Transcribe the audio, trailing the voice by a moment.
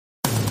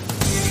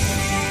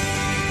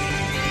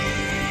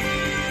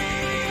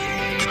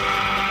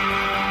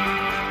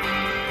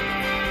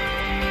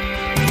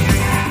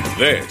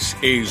This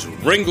is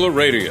Ringler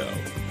Radio,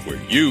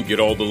 where you get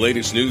all the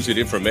latest news and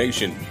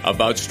information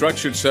about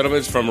structured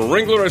settlements from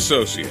Ringler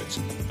Associates,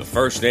 the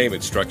first name in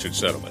structured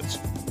settlements,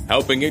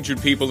 helping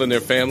injured people and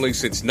their families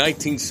since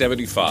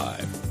 1975.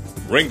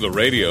 Ringler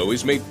Radio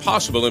is made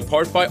possible in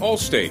part by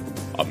Allstate,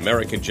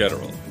 American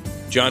General,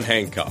 John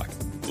Hancock,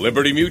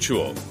 Liberty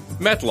Mutual,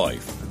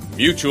 MetLife,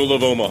 Mutual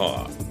of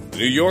Omaha,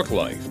 New York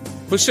Life,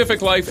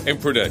 Pacific Life, and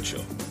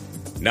Prudential.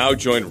 Now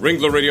join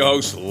Ringler Radio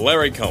host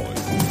Larry Cohen.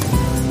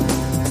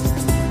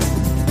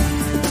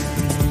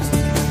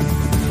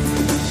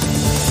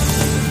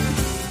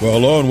 Well,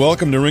 hello and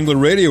welcome to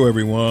Ringler Radio,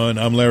 everyone.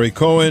 I'm Larry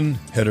Cohen,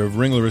 head of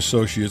Ringler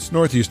Associates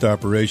Northeast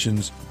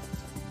Operations,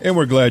 and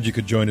we're glad you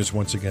could join us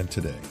once again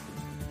today.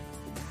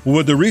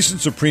 With the recent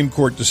Supreme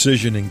Court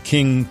decision in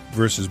King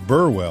versus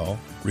Burwell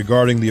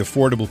regarding the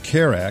Affordable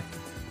Care Act,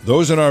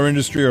 those in our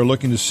industry are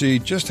looking to see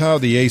just how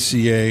the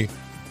ACA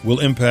will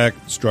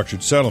impact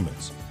structured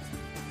settlements.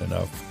 And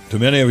now, to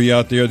many of you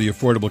out there, the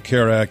Affordable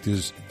Care Act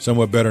is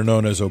somewhat better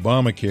known as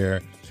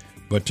Obamacare.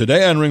 But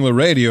today on Ringler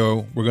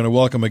Radio, we're going to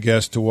welcome a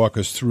guest to walk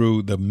us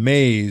through the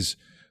maze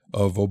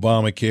of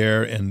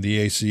Obamacare and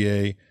the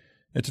ACA,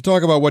 and to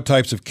talk about what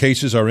types of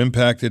cases are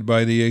impacted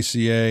by the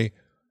ACA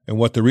and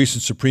what the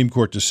recent Supreme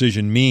Court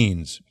decision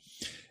means,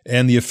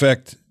 and the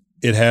effect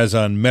it has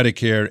on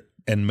Medicare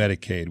and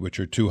Medicaid, which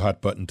are two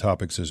hot-button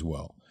topics as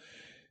well.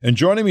 And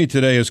joining me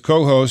today as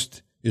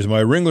co-host is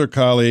my Ringler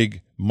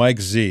colleague,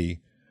 Mike Z.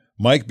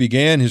 Mike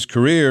began his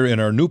career in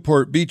our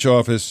Newport Beach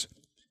office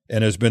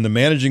and has been the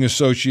managing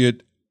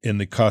associate in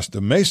the Costa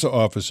Mesa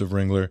office of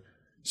Ringler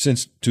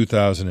since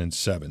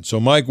 2007. So,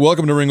 Mike,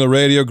 welcome to Ringler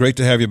Radio. Great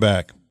to have you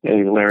back.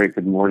 Hey, Larry.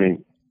 Good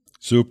morning.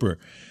 Super.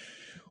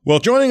 Well,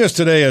 joining us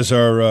today as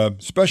our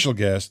special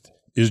guest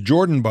is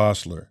Jordan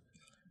Bossler.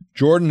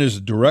 Jordan is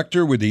a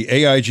director with the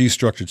AIG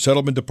Structured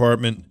Settlement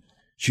Department.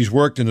 She's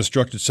worked in the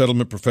structured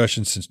settlement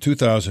profession since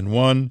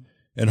 2001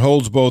 and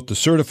holds both the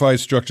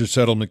Certified Structured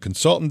Settlement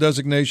Consultant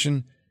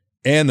designation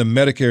and the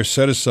Medicare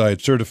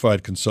Set-Aside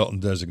Certified Consultant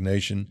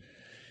designation.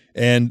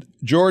 And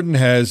Jordan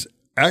has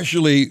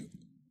actually,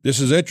 this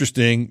is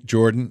interesting,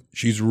 Jordan,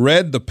 she's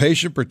read the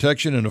Patient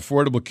Protection and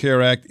Affordable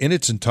Care Act in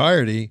its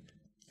entirety,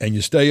 and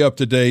you stay up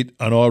to date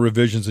on all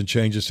revisions and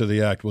changes to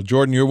the act. Well,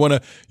 Jordan, you're one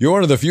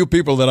of the few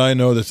people that I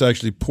know that's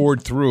actually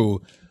poured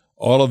through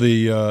all of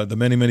the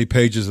many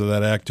pages of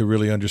that act to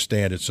really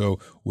understand it. So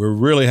we're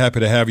really happy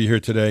to have you here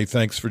today.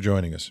 Thanks for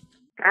joining us.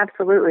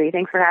 Absolutely.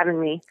 Thanks for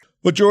having me.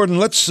 Well, Jordan,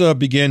 let's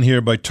begin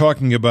here by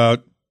talking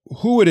about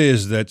who it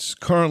is that's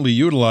currently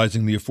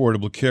utilizing the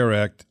Affordable Care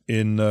Act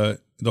in the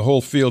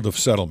whole field of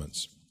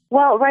settlements.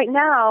 Well, right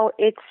now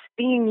it's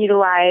being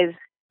utilized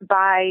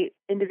by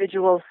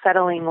individuals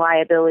settling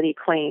liability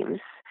claims.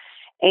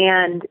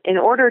 And in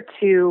order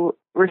to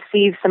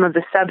receive some of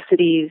the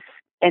subsidies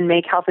and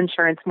make health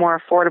insurance more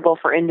affordable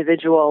for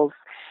individuals,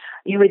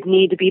 you would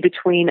need to be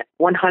between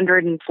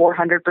 100 and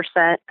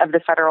 400% of the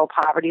federal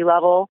poverty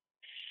level.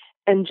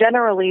 And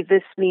generally,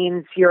 this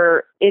means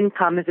your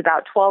income is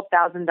about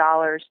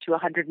 $12,000 to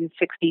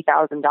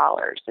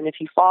 $160,000. And if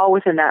you fall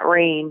within that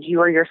range, you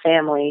or your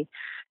family,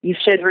 you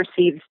should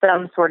receive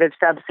some sort of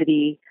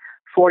subsidy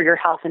for your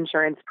health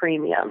insurance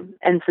premium.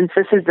 And since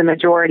this is the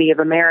majority of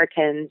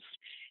Americans,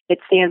 it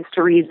stands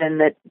to reason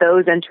that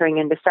those entering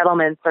into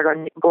settlements are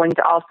going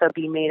to also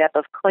be made up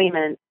of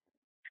claimants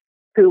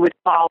who would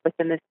fall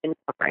within this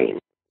income range.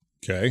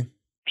 Okay.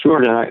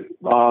 Sure.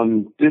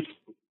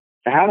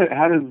 How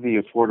does the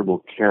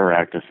Affordable Care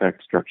Act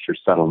affect structured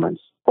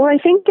settlements? Well, I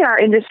think in our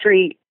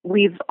industry,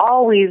 we've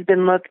always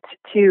been looked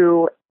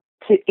to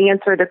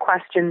answer the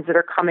questions that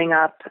are coming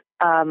up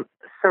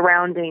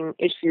surrounding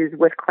issues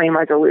with claim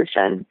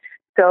resolution.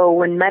 So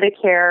when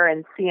Medicare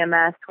and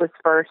CMS was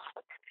first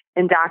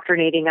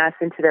indoctrinating us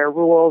into their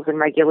rules and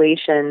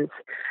regulations,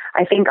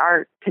 I think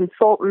our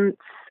consultants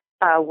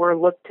were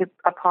looked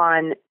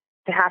upon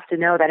to have to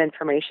know that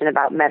information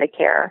about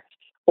Medicare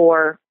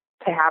or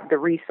to have the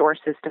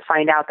resources to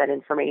find out that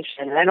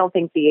information. And I don't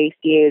think the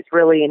ACA is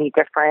really any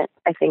different.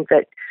 I think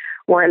that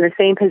we're in the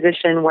same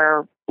position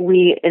where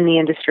we in the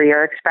industry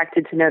are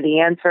expected to know the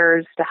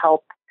answers to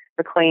help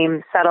the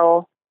claim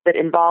settle that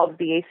involves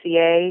the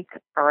ACA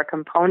or a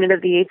component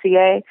of the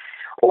ACA,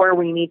 or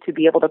we need to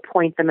be able to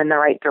point them in the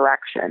right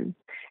direction.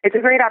 It's a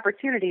great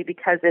opportunity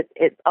because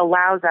it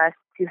allows us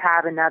to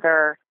have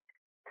another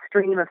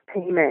stream of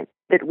payment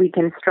that we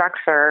can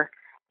structure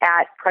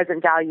at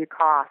present value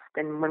cost.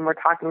 And when we're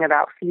talking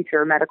about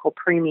future medical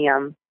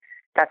premium,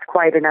 that's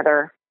quite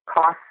another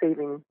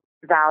cost-saving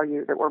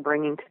value that we're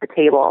bringing to the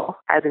table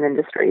as an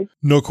industry.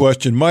 No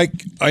question. Mike,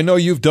 I know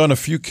you've done a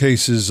few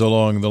cases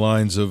along the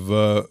lines of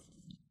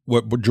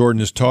what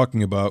Jordan is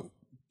talking about.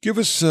 Give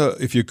us,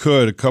 if you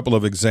could, a couple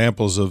of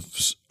examples of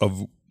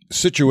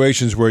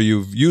situations where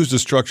you've used a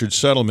structured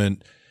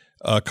settlement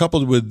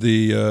coupled with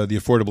the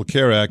Affordable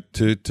Care Act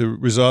to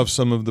resolve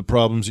some of the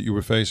problems that you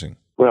were facing.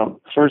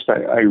 Well, first,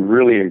 I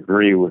really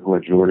agree with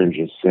what Jordan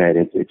just said.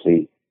 It's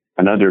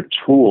another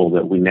tool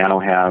that we now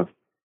have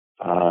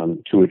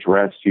to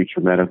address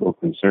future medical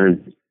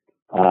concerns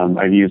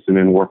I've used them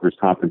in workers'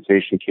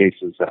 compensation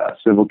cases. A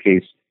civil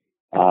case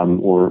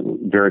or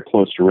very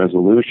close to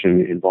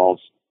resolution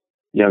involves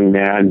a young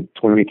man,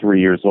 23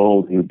 years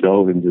old, who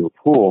dove into a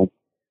pool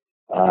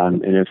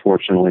and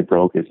unfortunately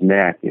broke his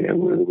neck. It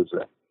was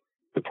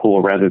the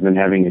pool, rather than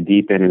having a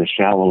deep end and a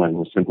shallow end,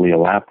 was simply a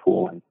lap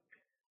pool. And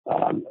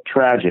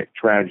tragic.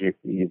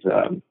 He's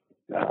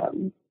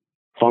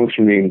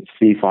functioning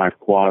C5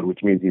 quad,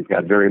 which means he's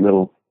got very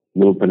little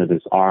movement of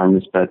his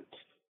arms. But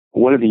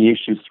one of the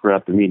issues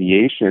throughout the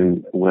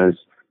mediation was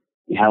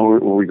how were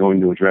we going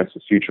to address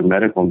his future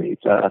medical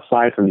needs,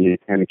 aside from the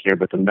attendant care,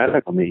 but the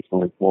medical needs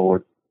going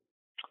forward.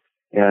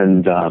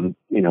 And,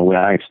 when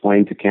I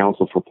explained to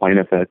counsel for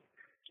plaintiff that,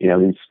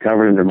 he's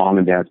covered under mom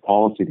and dad's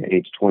policy to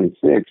age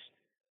 26,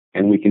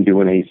 and we can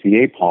do an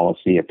ACA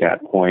policy at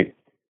that point.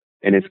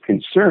 And his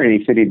concern,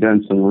 he said he'd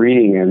done some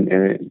reading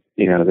and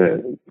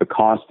the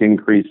cost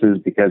increases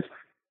because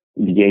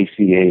the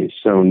ACA is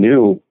so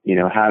new.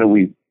 How do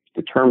we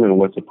determine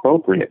what's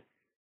appropriate?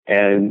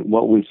 And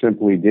what we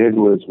simply did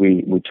was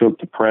we took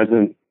the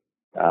present,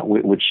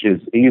 which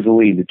is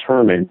easily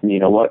determined,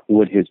 what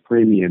would his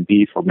premium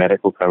be for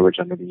medical coverage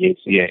under the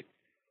ACA?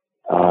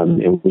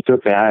 And we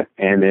took that,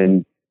 and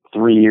then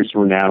 3 years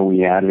from now,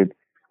 we added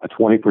a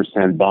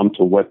 20% bump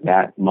to what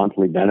that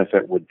monthly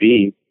benefit would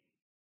be.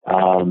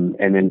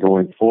 And then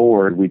going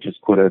forward, we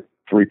just put a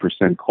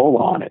 3% COLA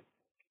on it.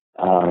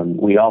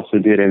 We also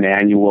did an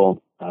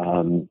annual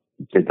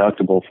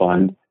deductible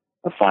fund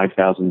of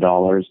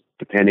 $5,000,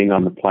 depending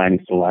on the plan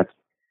he selects.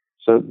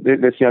 So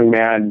this young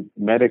man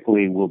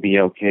medically will be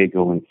okay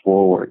going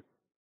forward.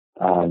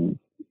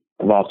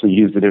 I've also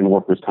used it in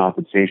workers'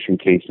 compensation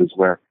cases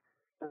where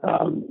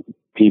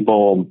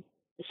people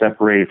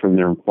separated from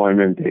their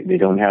employment, they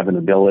don't have an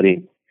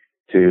ability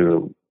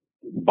to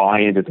buy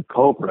into the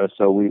COBRA.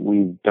 So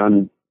we've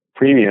done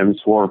premiums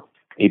for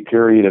a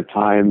period of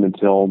time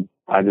until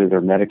either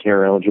they're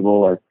Medicare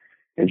eligible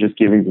and just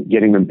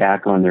getting them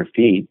back on their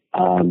feet,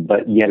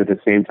 but yet at the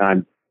same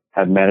time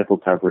have medical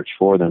coverage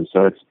for them.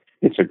 So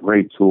it's a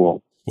great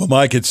tool. Well,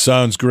 Mike, it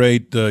sounds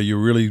great. You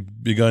really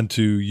begun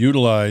to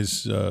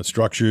utilize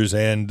structures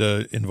and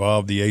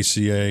involve the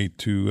ACA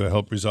to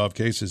help resolve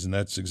cases, and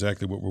that's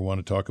exactly what we want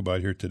to talk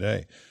about here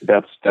today.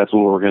 That's what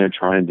we're going to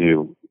try and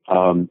do.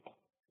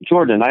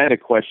 Jordan, I had a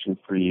question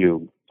for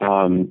you.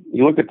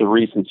 You look at the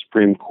recent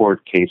Supreme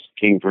Court case,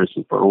 King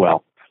versus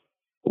Burwell,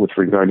 with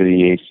regard to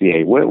the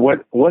ACA.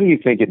 What do you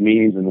think it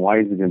means, and why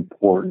is it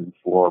important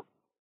for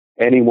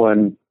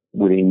anyone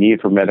with a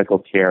need for medical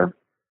care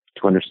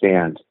to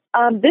understand?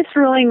 This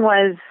ruling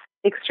was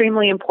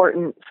extremely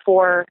important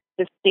for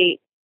the state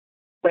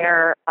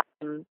where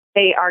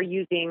they are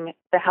using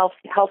the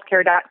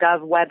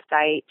healthcare.gov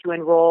website to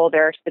enroll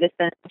their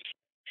citizens.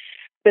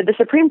 So the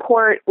Supreme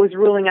Court was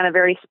ruling on a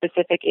very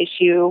specific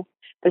issue.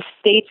 The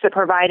states that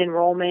provide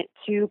enrollment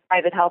to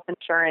private health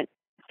insurance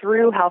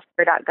through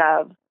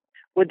healthcare.gov,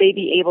 would they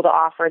be able to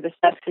offer the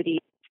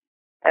subsidies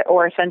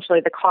or essentially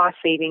the cost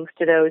savings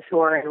to those who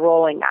are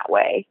enrolling that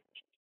way?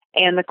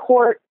 And the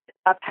court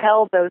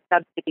upheld those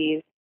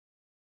subsidies.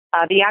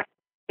 The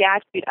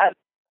statute of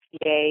the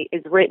ACA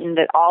is written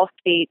that all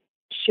states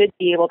should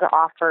be able to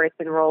offer its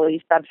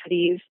enrollees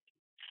subsidies.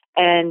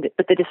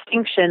 But the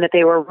distinction that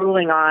they were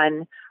ruling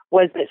on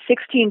was that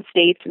 16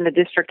 states in the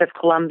District of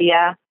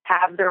Columbia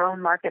have their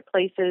own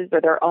marketplaces or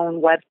their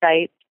own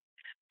websites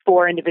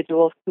for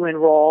individuals to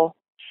enroll.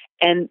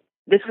 And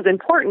this was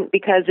important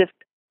because if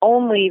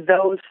only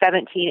those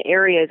 17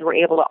 areas were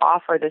able to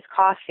offer this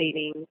cost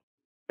savings,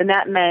 then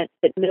that meant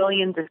that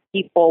millions of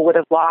people would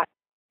have lost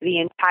the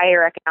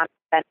entire economic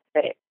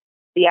benefit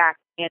the Act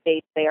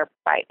mandates they are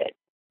provided.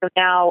 So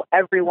now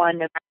everyone,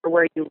 no matter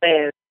where you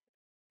live,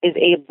 is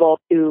able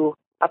to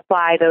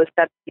apply those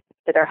subsidies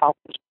to their health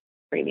insurance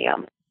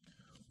premium.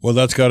 Well,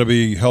 that's got to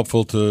be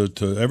helpful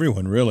to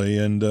everyone, really.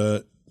 And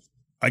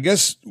I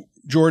guess,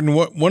 Jordan,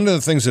 one of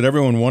the things that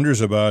everyone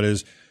wonders about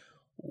is,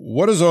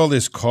 what does all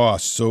this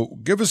cost? So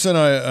give us an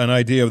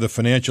idea of the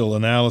financial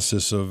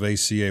analysis of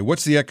ACA.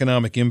 What's the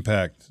economic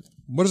impact?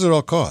 What does it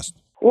all cost?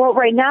 Well,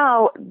 right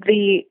now,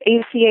 the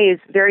ACA is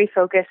very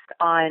focused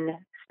on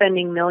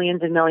spending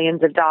millions and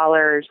millions of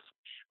dollars,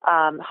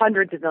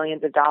 hundreds of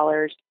millions of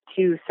dollars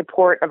to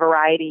support a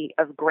variety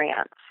of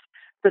grants.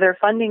 So they're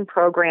funding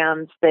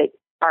programs that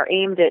are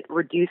aimed at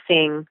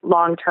reducing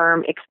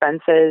long-term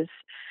expenses,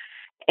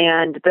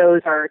 and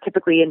those are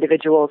typically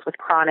individuals with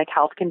chronic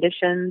health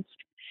conditions.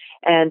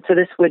 And so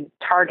this would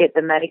target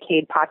the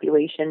Medicaid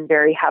population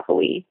very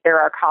heavily.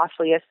 They're our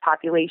costliest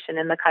population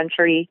in the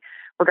country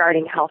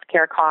regarding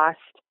healthcare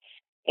costs.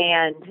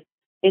 And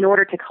in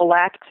order to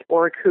collect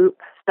or recoup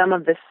some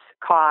of this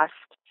cost,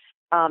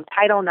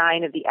 Title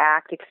IX of the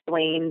Act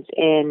explains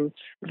in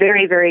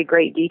very, very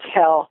great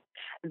detail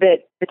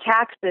that the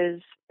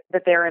taxes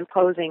that they're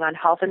imposing on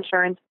health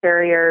insurance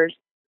carriers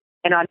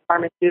and on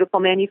pharmaceutical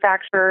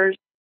manufacturers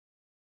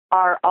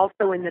are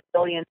also in the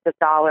billions of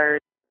dollars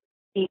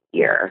each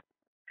year.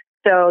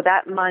 So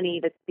that money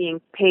that's being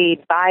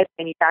paid by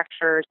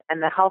manufacturers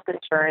and the health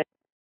insurance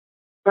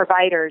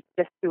providers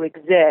just to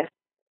exist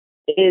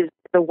is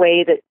the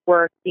way that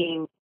we're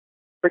seeing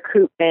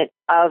recoupment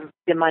of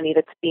the money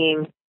that's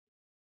being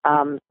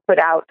put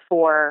out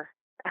for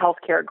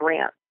healthcare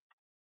grants.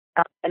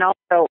 And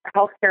also,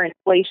 healthcare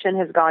inflation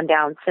has gone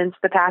down since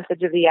the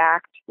passage of the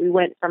act. We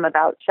went from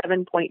about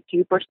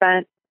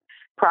 7.2%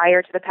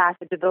 prior to the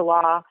passage of the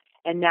law,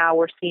 and now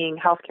we're seeing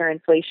healthcare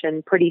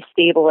inflation pretty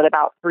stable at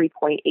about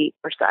 3.8%.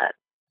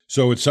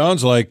 So it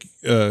sounds like,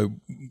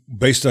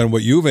 based on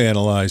what you've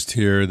analyzed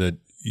here, that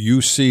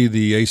you see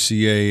the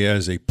ACA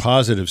as a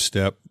positive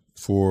step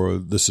for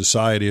the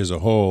society as a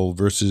whole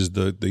versus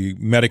the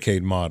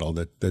Medicaid model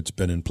that's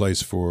been in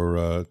place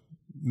for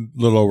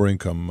little lower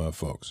income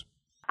folks.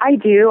 I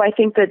do. I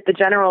think that the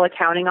General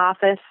Accounting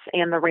Office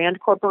and the Rand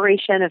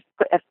Corporation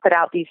have put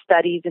out these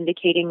studies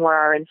indicating where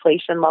our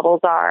inflation levels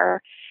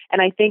are. And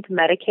I think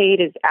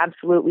Medicaid is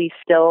absolutely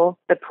still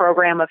the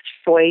program of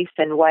choice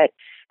and what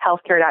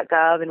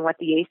healthcare.gov and what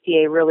the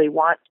ACA really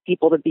wants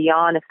people to be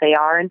on if they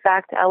are, in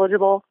fact,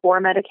 eligible for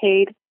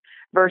Medicaid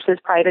versus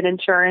private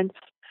insurance.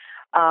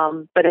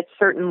 But it's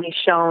certainly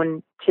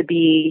shown to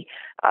be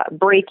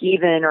break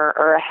even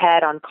or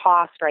ahead on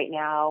cost right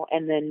now.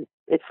 And then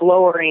it's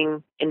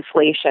lowering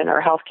inflation,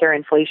 or healthcare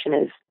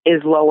inflation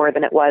is lower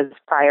than it was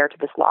prior to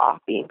this law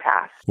being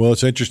passed. Well,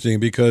 it's interesting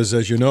because,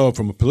 as you know,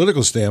 from a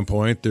political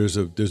standpoint, there's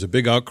a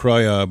big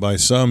outcry by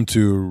some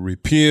to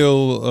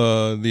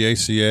repeal the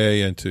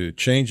ACA and to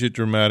change it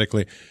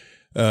dramatically.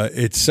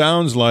 It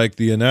sounds like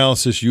the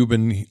analysis you've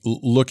been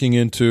looking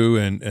into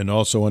and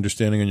also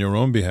understanding on your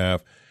own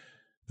behalf,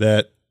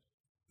 that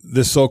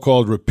this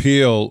so-called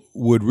repeal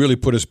would really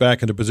put us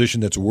back in a position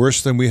that's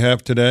worse than we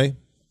have today?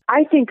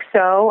 I think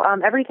so.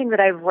 Everything that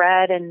I've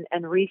read and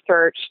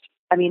researched,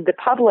 I mean, the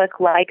public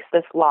likes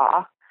this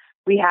law.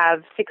 We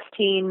have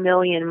 16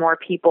 million more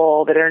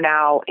people that are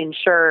now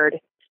insured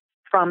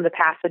from the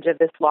passage of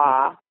this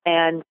law.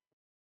 And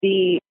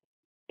it's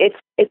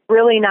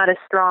really not a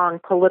strong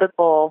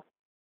political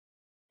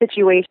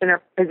situation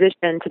or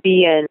position to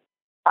be in,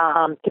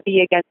 to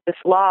be against this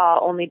law,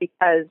 only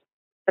because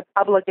the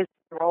public is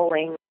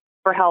enrolling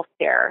for health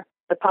care.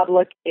 The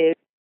public is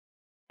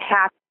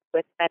happy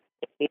with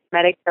Medicaid.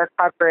 Medicare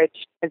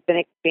coverage has been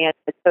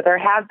expanded. So there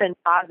have been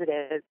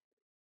positives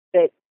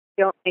that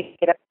don't make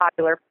it a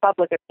popular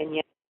public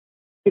opinion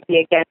to be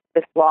against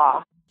this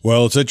law.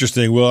 Well, it's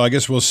interesting. Well, I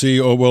guess we'll see,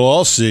 or we'll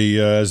all see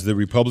as the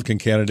Republican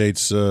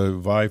candidates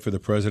vie for the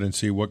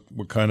presidency, what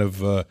kind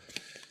of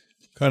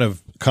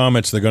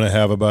comments they're going to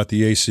have about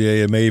the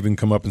ACA. It may even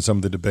come up in some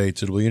of the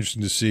debates. It'll be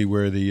interesting to see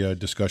where the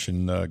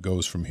discussion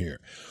goes from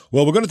here.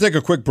 Well, we're going to take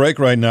a quick break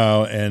right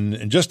now, and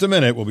in just a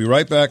minute, we'll be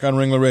right back on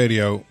Ringler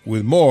Radio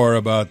with more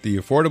about the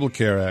Affordable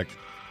Care Act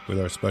with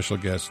our special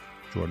guest,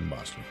 Jordan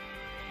Bossler.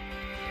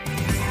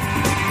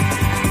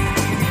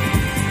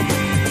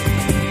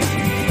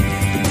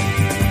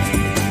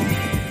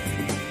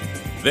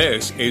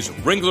 This is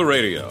Ringler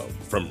Radio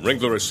from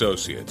Ringler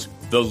Associates,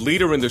 the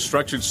leader in the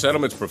structured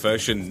settlements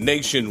profession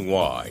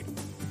nationwide.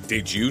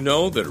 Did you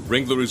know that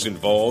Ringler is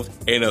involved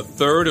in a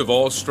third of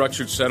all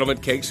structured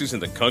settlement cases in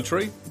the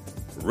country?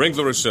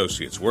 Ringler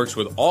Associates works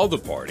with all the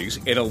parties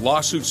in a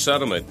lawsuit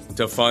settlement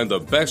to find the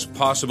best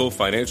possible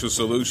financial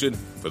solution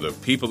for the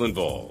people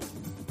involved.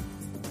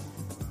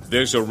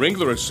 There's a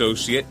Ringler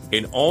Associate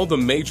in all the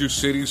major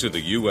cities of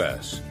the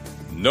U.S.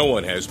 No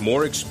one has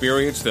more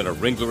experience than a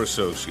Ringler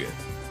Associate.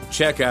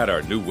 Check out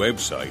our new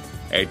website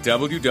at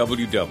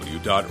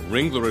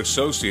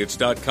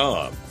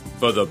www.ringlerassociates.com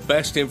for the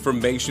best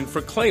information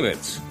for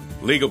claimants,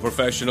 legal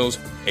professionals,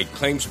 and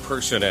claims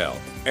personnel,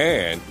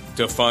 and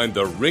to find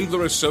the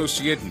Ringler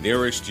Associate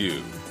nearest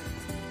you.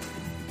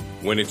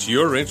 When it's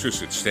your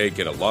interest at stake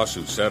in a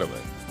lawsuit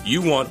settlement,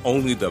 you want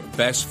only the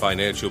best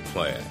financial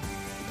plan.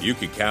 You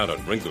can count on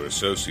Ringler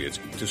Associates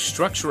to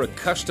structure a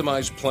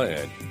customized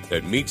plan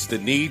that meets the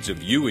needs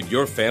of you and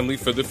your family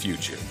for the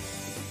future.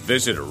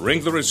 Visit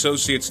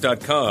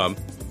ringlerassociates.com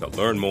to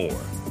learn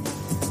more.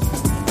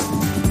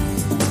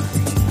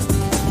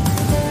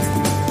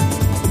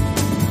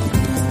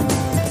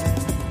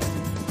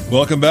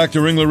 Welcome back to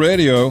Ringler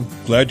Radio.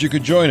 Glad you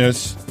could join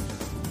us.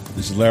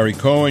 This is Larry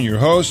Cohen, your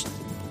host,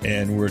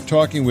 and we're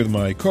talking with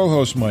my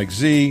co-host Mike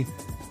Z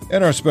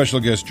and our special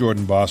guest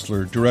Jordan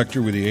Bossler,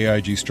 director with the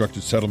AIG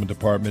Structured Settlement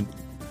Department,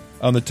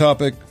 on the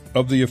topic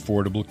of the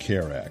Affordable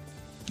Care Act.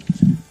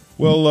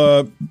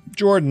 Well,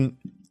 Jordan,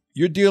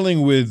 you're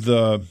dealing with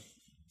a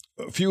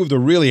few of the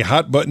really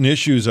hot-button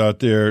issues out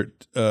there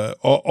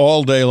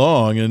all day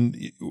long.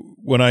 And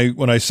when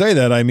I say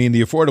that, I mean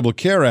the Affordable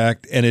Care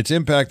Act and its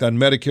impact on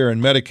Medicare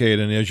and Medicaid.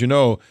 And as you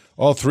know,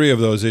 all three of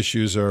those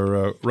issues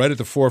are right at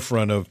the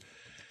forefront of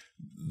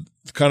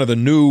kind of the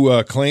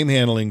new claim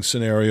handling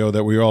scenario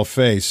that we all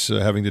face,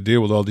 having to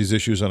deal with all these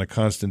issues on a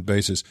constant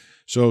basis.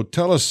 So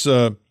tell us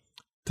about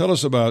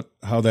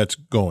how that's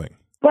going.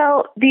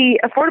 Well, the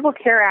Affordable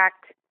Care Act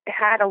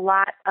had a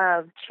lot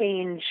of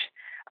change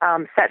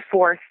set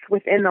forth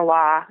within the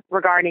law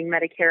regarding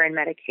Medicare and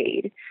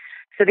Medicaid.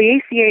 So the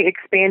ACA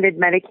expanded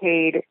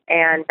Medicaid,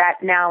 and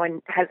that now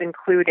has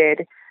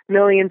included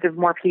millions of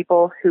more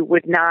people who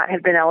would not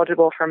have been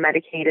eligible for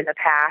Medicaid in the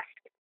past.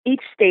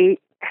 Each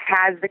state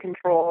has the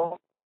control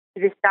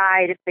to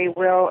decide if they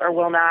will or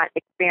will not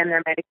expand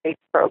their Medicaid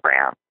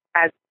program,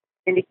 as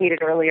indicated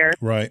earlier.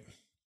 Right.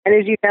 And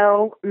as you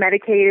know,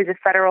 Medicaid is a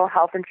federal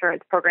health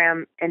insurance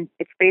program, and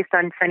it's based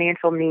on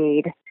financial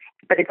need,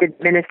 but it's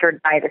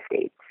administered by the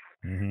states.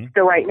 Mm-hmm.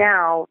 So right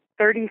now,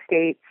 30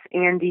 states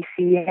and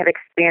D.C. have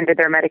expanded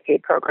their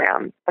Medicaid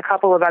programs. A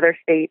couple of other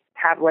states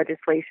have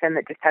legislation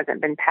that just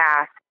hasn't been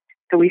passed.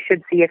 So we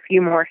should see a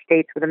few more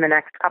states within the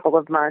next couple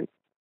of months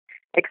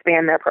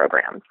expand their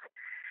programs.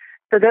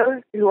 So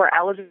those who are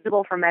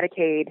eligible for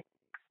Medicaid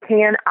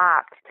can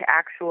opt to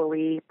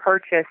actually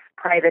purchase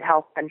private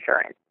health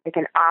insurance. They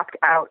can opt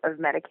out of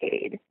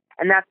Medicaid.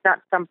 And that's not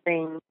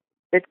something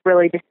that's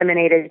really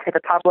disseminated to the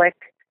public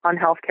on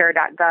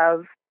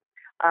healthcare.gov,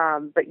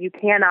 but you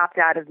can opt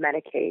out of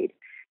Medicaid.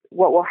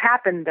 What will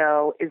happen,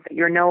 though, is that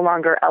you're no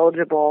longer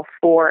eligible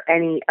for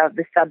any of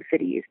the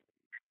subsidies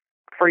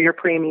for your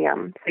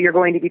premium. So you're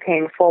going to be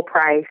paying full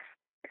price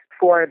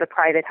for the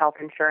private health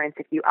insurance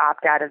if you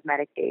opt out of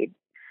Medicaid.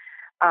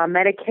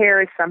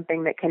 Medicare is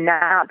something that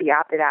cannot be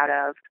opted out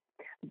of,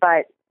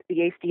 but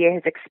the ACA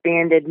has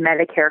expanded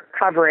Medicare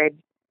coverage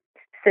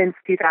since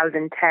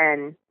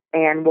 2010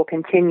 and will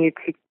continue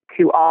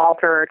to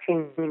alter or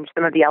change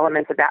some of the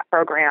elements of that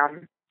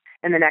program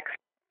in the next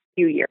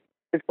few years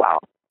as well.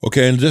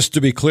 Okay, and just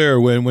to be clear,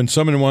 when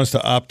someone wants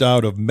to opt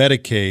out of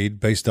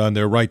Medicaid based on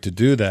their right to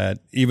do that,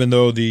 even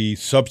though the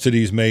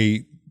subsidies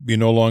may be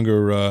no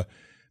longer,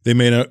 they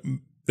may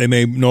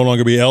no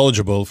longer be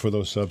eligible for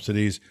those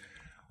subsidies,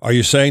 are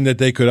you saying that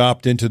they could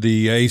opt into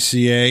the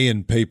ACA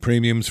and pay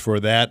premiums for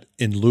that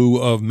in lieu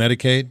of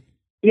Medicaid?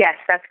 Yes,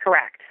 that's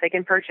correct. They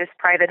can purchase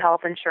private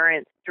health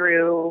insurance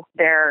through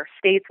their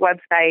state's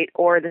website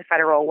or the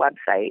federal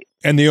website.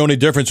 And the only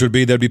difference would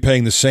be they'd be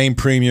paying the same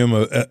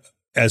premium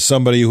as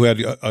somebody who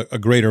had a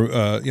greater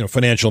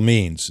financial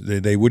means.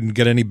 They wouldn't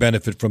get any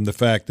benefit from the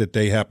fact that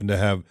they happen to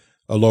have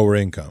a lower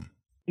income.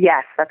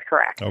 Yes, that's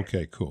correct.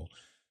 Okay, cool.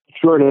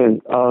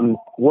 Jordan,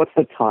 what's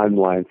the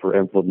timeline for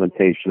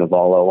implementation of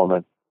all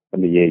elements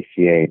in the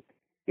ACA?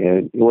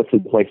 And what's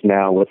in place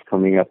now? What's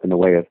coming up in the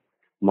way of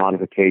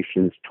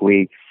modifications,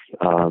 tweaks?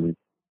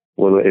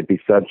 Will it be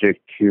subject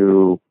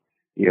to,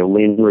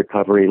 lien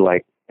recovery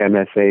like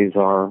MSAs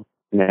are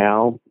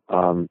now?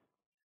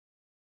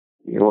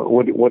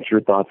 What's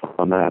your thoughts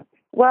on that?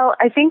 Well,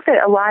 I think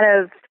that a lot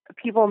of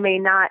people may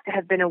not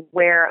have been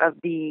aware of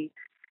the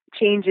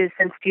changes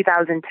since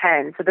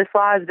 2010. So this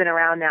law has been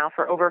around now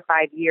for over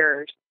 5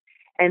 years.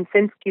 And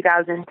since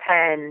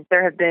 2010,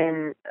 there have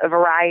been a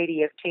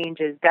variety of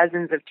changes,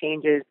 dozens of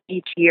changes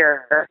each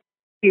year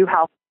to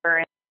health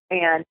insurance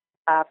and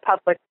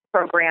public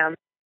programs.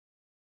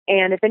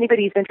 And if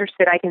anybody's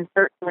interested, I can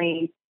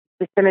certainly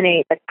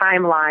disseminate a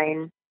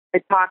timeline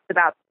that talks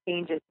about the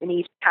changes in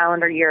each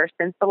calendar year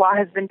since the law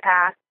has been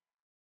passed.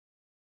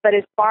 But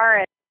as far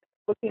as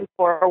looking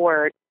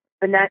forward,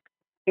 the next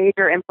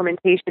major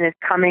implementation is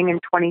coming in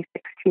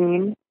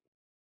 2016.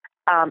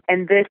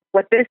 And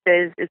what this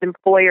is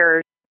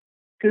employers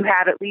who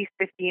have at least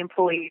 50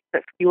 employees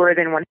but fewer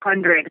than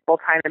 100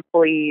 full-time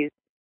employees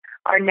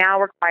are now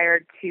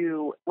required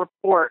to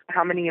report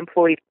how many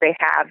employees they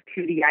have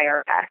to the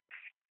IRS.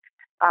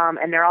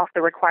 And they're also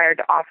required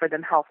to offer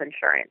them health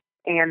insurance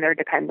and their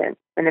dependents.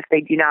 And if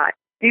they do not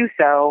do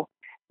so,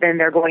 then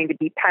they're going to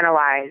be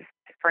penalized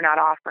for not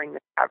offering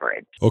this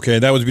coverage. Okay,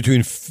 that was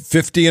between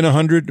 50 and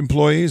 100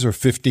 employees or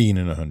 15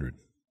 and 100?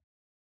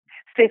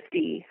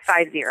 50.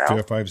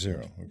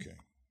 Okay,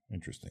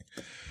 interesting.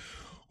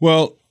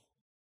 Well,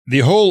 the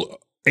whole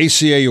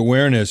ACA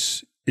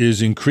awareness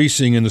is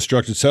increasing in the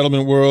structured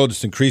settlement world.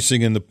 It's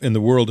increasing in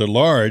the world at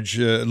large,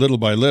 little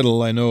by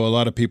little. I know a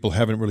lot of people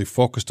haven't really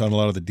focused on a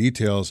lot of the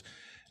details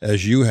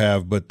as you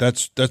have, but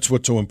that's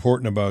what's so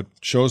important about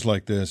shows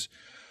like this.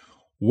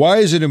 Why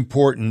is it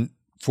important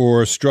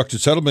for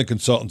structured settlement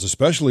consultants,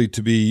 especially,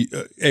 to be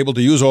able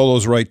to use all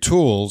those right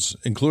tools,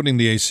 including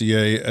the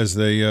ACA, as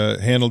they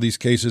handle these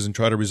cases and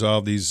try to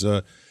resolve these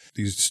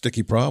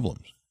sticky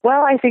problems?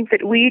 Well, I think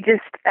that we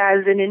just,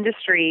 as an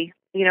industry,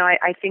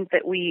 I think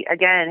that we,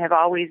 again, have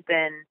always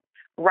been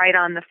right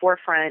on the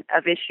forefront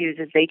of issues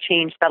as they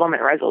change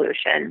settlement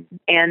resolution.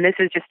 And this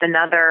is just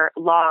another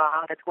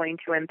law that's going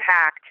to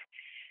impact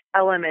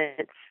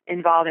elements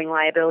involving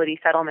liability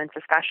settlements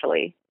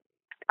especially.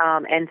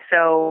 And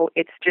so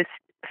it's just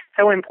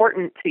so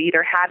important to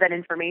either have that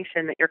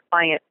information that your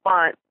client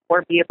wants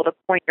or be able to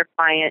point your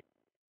client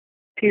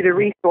to the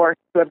resource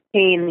to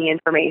obtain the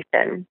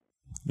information.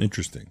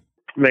 Interesting.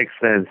 Makes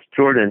sense.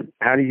 Jordan,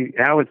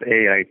 how is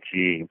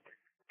AIG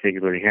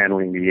particularly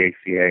handling the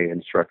ACA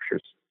and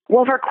structures?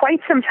 Well, for quite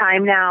some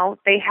time now,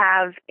 they've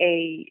had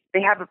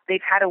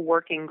a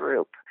working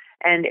group,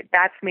 and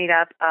that's made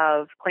up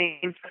of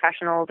claims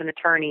professionals and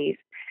attorneys,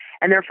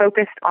 and they're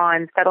focused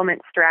on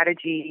settlement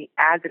strategy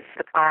as it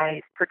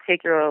applies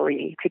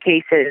particularly to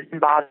cases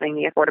involving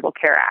the Affordable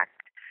Care Act.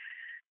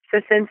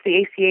 So since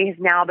the ACA has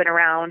now been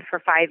around for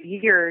 5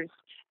 years,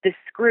 this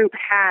group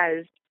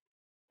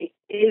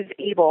is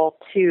able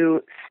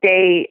to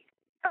stay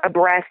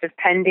abreast of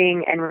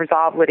pending and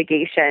resolved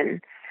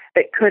litigation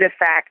that could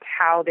affect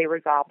how they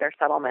resolve their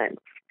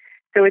settlements.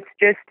 So it's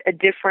just a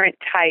different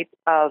type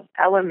of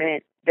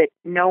element that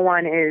no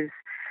one is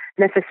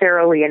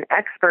necessarily an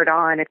expert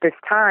on at this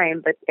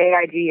time, but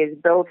AIG is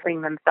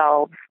building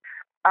themselves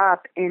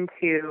up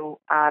into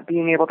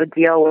being able to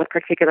deal with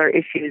particular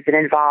issues that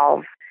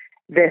involve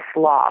this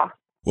law.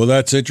 Well,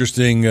 that's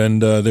interesting,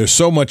 and there's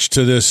so much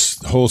to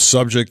this whole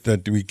subject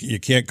that you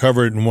can't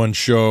cover it in one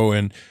show,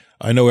 and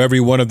I know every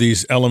one of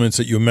these elements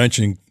that you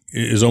mentioned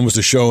is almost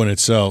a show in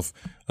itself.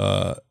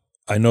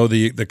 I know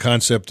the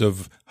concept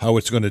of how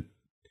it's going to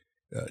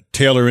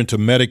tailor into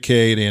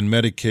Medicaid and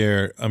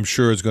Medicare, I'm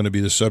sure is going to be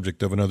the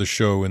subject of another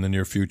show in the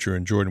near future,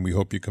 and Jordan, we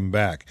hope you come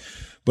back.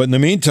 But in the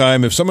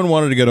meantime, if someone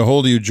wanted to get a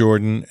hold of you,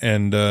 Jordan,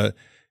 and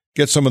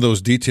get some of those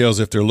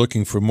details if they're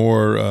looking for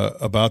more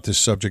about this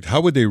subject,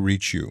 how would they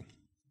reach you?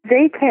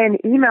 They can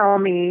email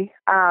me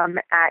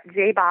at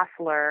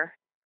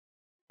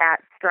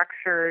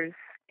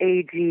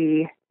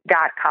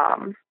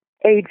jbossler@structuresag.com.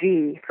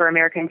 AG for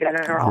American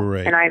General.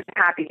 Great. And I'm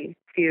happy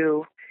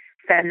to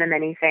send them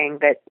anything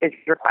that is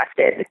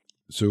requested.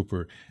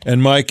 Super.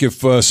 And Mike,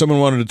 if someone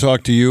wanted to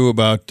talk to you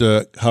about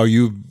how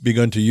you've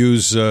begun to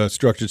use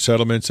structured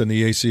settlements and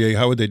the ACA,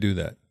 how would they do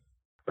that?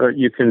 I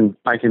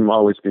can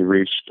always be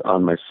reached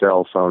on my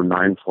cell phone,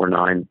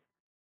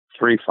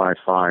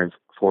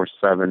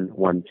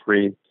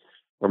 949-355-4713,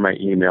 or my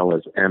email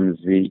is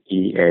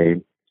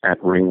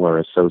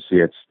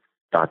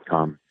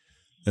mzea@ringlerassociates.com.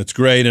 That's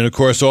great. And, of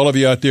course, all of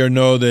you out there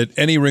know that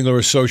any Ringler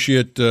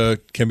associate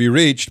can be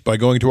reached by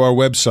going to our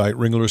website,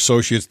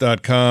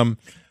 ringlerassociates.com.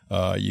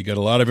 You get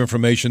a lot of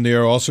information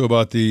there also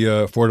about the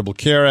Affordable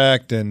Care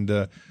Act and,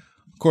 of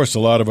course, a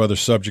lot of other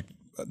subjects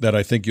that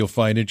I think you'll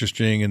find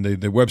interesting. And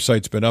the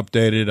website's been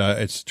updated.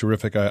 It's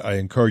terrific. I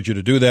encourage you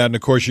to do that. And,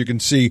 of course, you can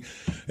see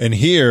and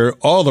hear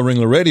all the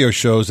Ringler Radio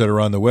shows that are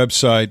on the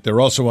website. They're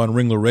also on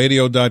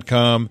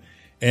ringlerradio.com.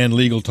 and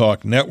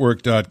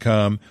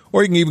LegalTalkNetwork.com,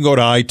 or you can even go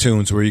to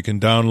iTunes where you can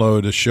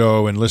download a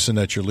show and listen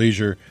at your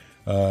leisure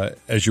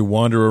as you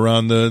wander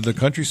around the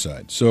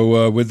countryside.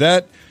 So with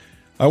that,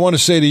 I want to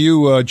say to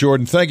you,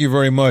 Jordan, thank you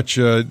very much.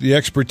 The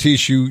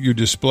expertise you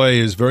display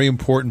is very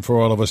important for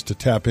all of us to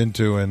tap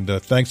into, and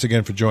thanks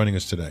again for joining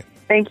us today.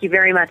 Thank you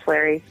very much,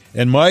 Larry.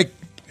 And Mike,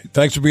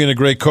 thanks for being a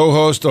great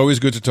co-host. Always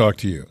good to talk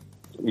to you.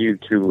 You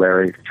too,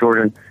 Larry.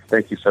 Jordan,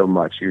 thank you so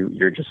much.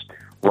 You're just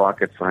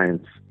rocket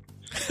science.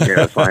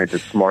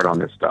 Scientists smart on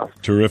this stuff.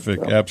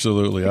 Terrific. So.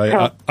 Absolutely.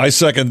 I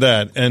second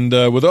that. And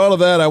with all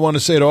of that, I want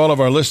to say to all of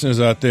our listeners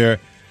out there,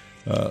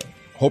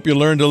 hope you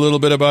learned a little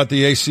bit about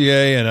the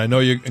ACA, and I know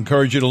you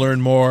encourage you to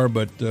learn more,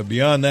 but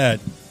beyond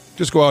that,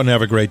 just go out and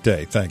have a great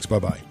day. Thanks.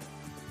 Bye-bye.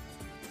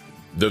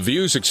 The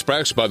views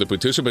expressed by the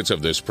participants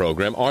of this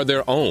program are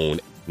their own.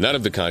 None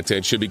of the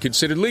content should be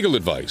considered legal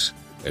advice.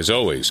 As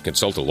always,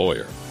 consult a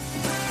lawyer.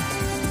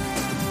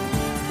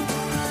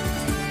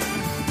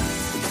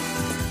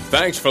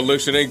 Thanks for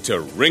listening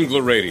to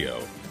Ringler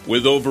Radio.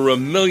 With over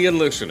 1 million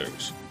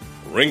listeners,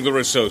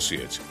 Ringler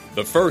Associates,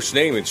 the first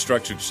name in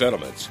structured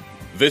settlements.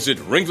 Visit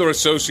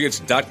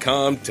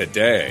ringlerassociates.com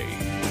today.